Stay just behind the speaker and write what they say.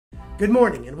Good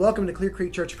morning and welcome to Clear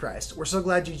Creek Church of Christ. We're so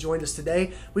glad you joined us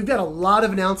today. We've got a lot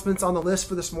of announcements on the list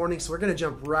for this morning, so we're going to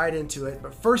jump right into it.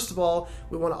 But first of all,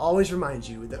 we want to always remind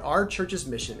you that our church's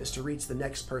mission is to reach the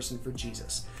next person for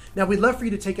Jesus. Now, we'd love for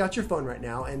you to take out your phone right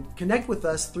now and connect with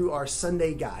us through our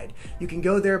Sunday guide. You can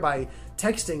go there by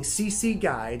texting CC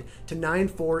Guide to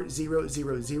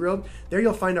 94000. There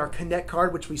you'll find our Connect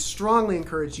card, which we strongly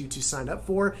encourage you to sign up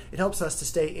for. It helps us to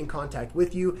stay in contact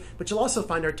with you, but you'll also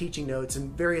find our teaching notes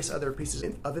and various other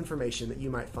pieces of information that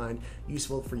you might find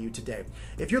useful for you today.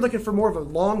 If you're looking for more of a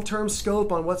long-term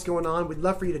scope on what's going on, we'd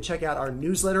love for you to check out our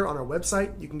newsletter on our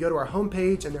website. You can go to our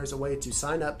homepage and there's a way to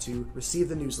sign up to receive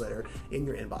the newsletter in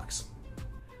your inbox.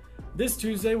 This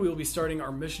Tuesday, we will be starting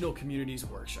our Missional Communities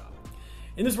Workshop.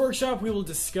 In this workshop, we will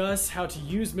discuss how to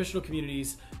use missional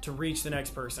communities to reach the next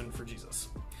person for Jesus.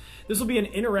 This will be an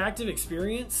interactive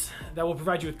experience that will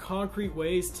provide you with concrete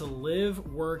ways to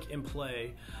live, work, and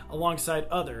play alongside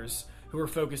others who are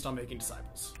focused on making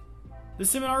disciples. The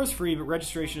seminar is free, but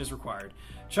registration is required.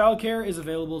 Childcare is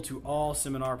available to all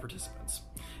seminar participants.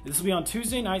 This will be on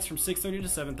Tuesday nights from 6:30 to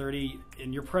 7:30,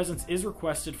 and your presence is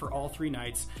requested for all 3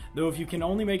 nights, though if you can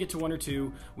only make it to 1 or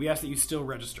 2, we ask that you still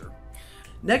register.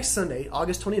 Next Sunday,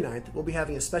 August 29th, we'll be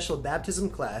having a special baptism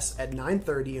class at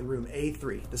 9:30 in room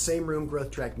A3, the same room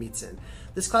Growth Track meets in.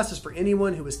 This class is for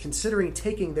anyone who is considering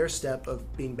taking their step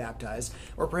of being baptized,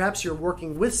 or perhaps you're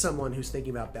working with someone who's thinking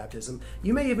about baptism.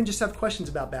 You may even just have questions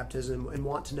about baptism and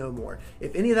want to know more.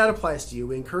 If any of that applies to you,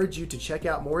 we encourage you to check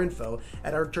out more info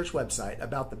at our church website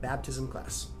about the baptism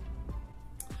class.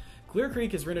 Clear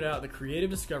Creek has rented out the Creative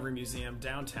Discovery Museum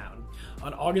downtown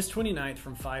on August 29th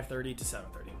from 5:30 to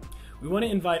 7:30. We want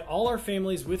to invite all our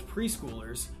families with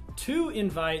preschoolers to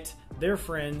invite their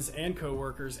friends and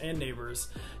coworkers and neighbors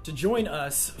to join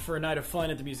us for a night of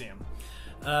fun at the museum.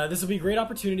 This will be a great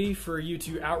opportunity for you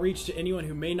to outreach to anyone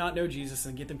who may not know Jesus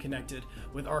and get them connected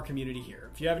with our community here.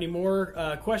 If you have any more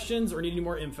questions or need any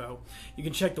more info, you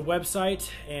can check the website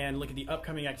and look at the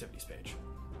upcoming activities page.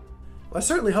 Well, I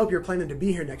certainly hope you're planning to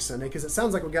be here next Sunday because it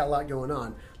sounds like we've got a lot going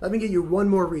on. Let me give you one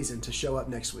more reason to show up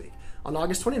next week. On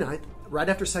August 29th, right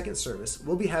after second service,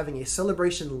 we'll be having a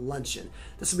celebration luncheon.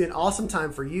 This will be an awesome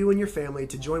time for you and your family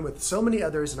to join with so many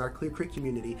others in our Clear Creek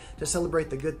community to celebrate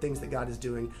the good things that God is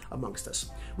doing amongst us.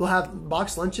 We'll have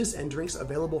boxed lunches and drinks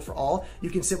available for all.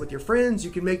 You can sit with your friends, you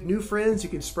can make new friends, you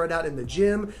can spread out in the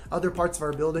gym, other parts of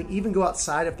our building, even go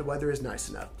outside if the weather is nice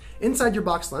enough. Inside your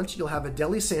boxed lunch, you'll have a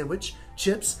deli sandwich,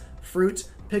 chips, fruit,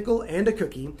 pickle, and a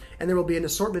cookie, and there will be an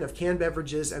assortment of canned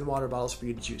beverages and water bottles for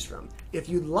you to choose from. If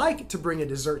you'd like to bring a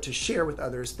dessert to share with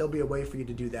others, there'll be a way for you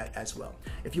to do that as well.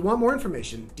 If you want more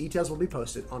information, details will be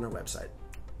posted on our website.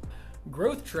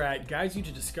 Growth Track guides you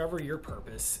to discover your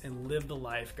purpose and live the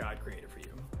life God created for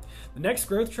you. The next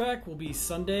Growth Track will be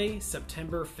Sunday,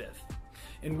 September 5th.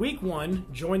 In week 1,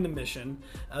 join the mission.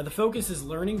 The focus is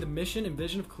learning the mission and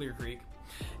vision of Clear Creek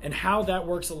and how that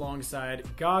works alongside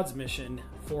God's mission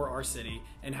for our city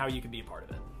and how you can be a part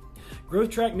of it. Growth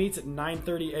Track meets at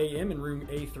 9:30 a.m. in room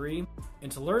A3. And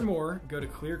to learn more, go to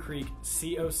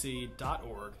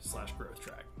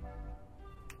clearcreekcoc.org/growthtrack.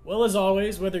 Well, as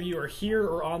always, whether you are here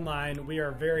or online, we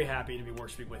are very happy to be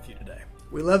worshiping with you today.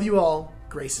 We love you all.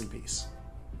 Grace and peace.